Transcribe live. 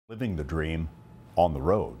Living the dream on the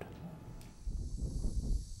road.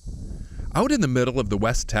 Out in the middle of the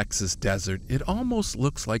West Texas desert, it almost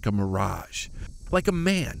looks like a mirage. Like a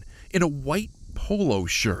man in a white polo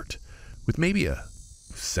shirt with maybe a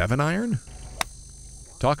 7-iron?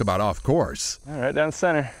 Talk about off course. All right, down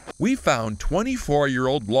center. We found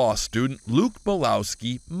 24-year-old law student Luke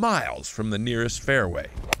Bielawski miles from the nearest fairway,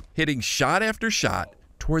 hitting shot after shot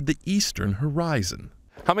toward the eastern horizon.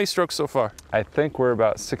 How many strokes so far? I think we're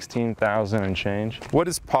about 16,000 and change. What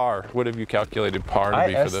is par? What have you calculated par to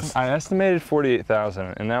be for this? I estimated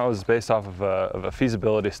 48,000, and that was based off of a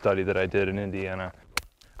feasibility study that I did in Indiana.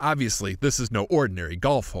 Obviously, this is no ordinary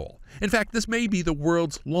golf hole. In fact, this may be the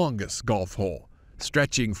world's longest golf hole,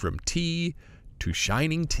 stretching from tee to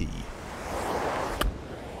shining tee.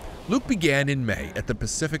 Luke began in May at the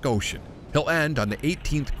Pacific Ocean. He'll end on the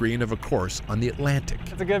 18th green of a course on the Atlantic.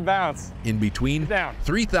 That's a good bounce. In between, Down.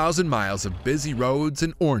 3,000 miles of busy roads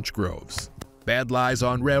and orange groves, bad lies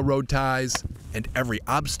on railroad ties, and every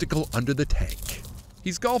obstacle under the tank.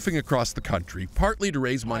 He's golfing across the country, partly to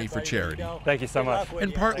raise money for charity, Thank you so much.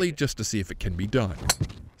 and partly just to see if it can be done.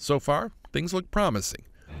 So far, things look promising.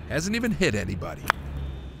 Hasn't even hit anybody.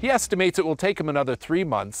 He estimates it will take him another 3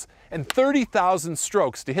 months and 30,000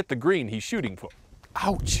 strokes to hit the green he's shooting for.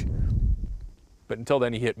 Ouch. But until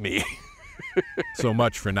then, he hit me. So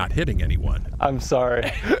much for not hitting anyone. I'm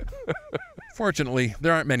sorry. Fortunately,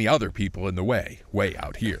 there aren't many other people in the way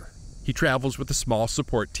out here. He travels with a small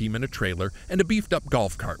support team in a trailer and a beefed-up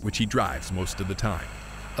golf cart, which he drives most of the time.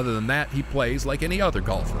 Other than that, he plays like any other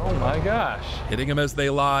golfer. Oh my gosh. Hitting them as they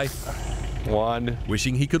lie, 1.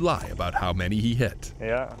 wishing he could lie about how many he hit.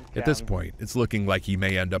 Yeah. At this point, it's looking like he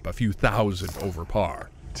may end up a few thousand over par.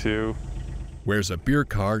 2. Where's a beer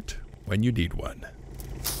cart when you need one?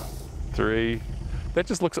 3. That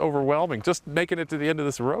just looks overwhelming, just making it to the end of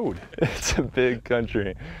this road. It's a big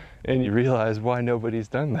country, and you realize why nobody's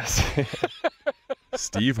done this.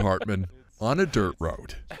 Steve Hartman on a dirt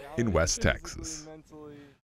road in West Texas.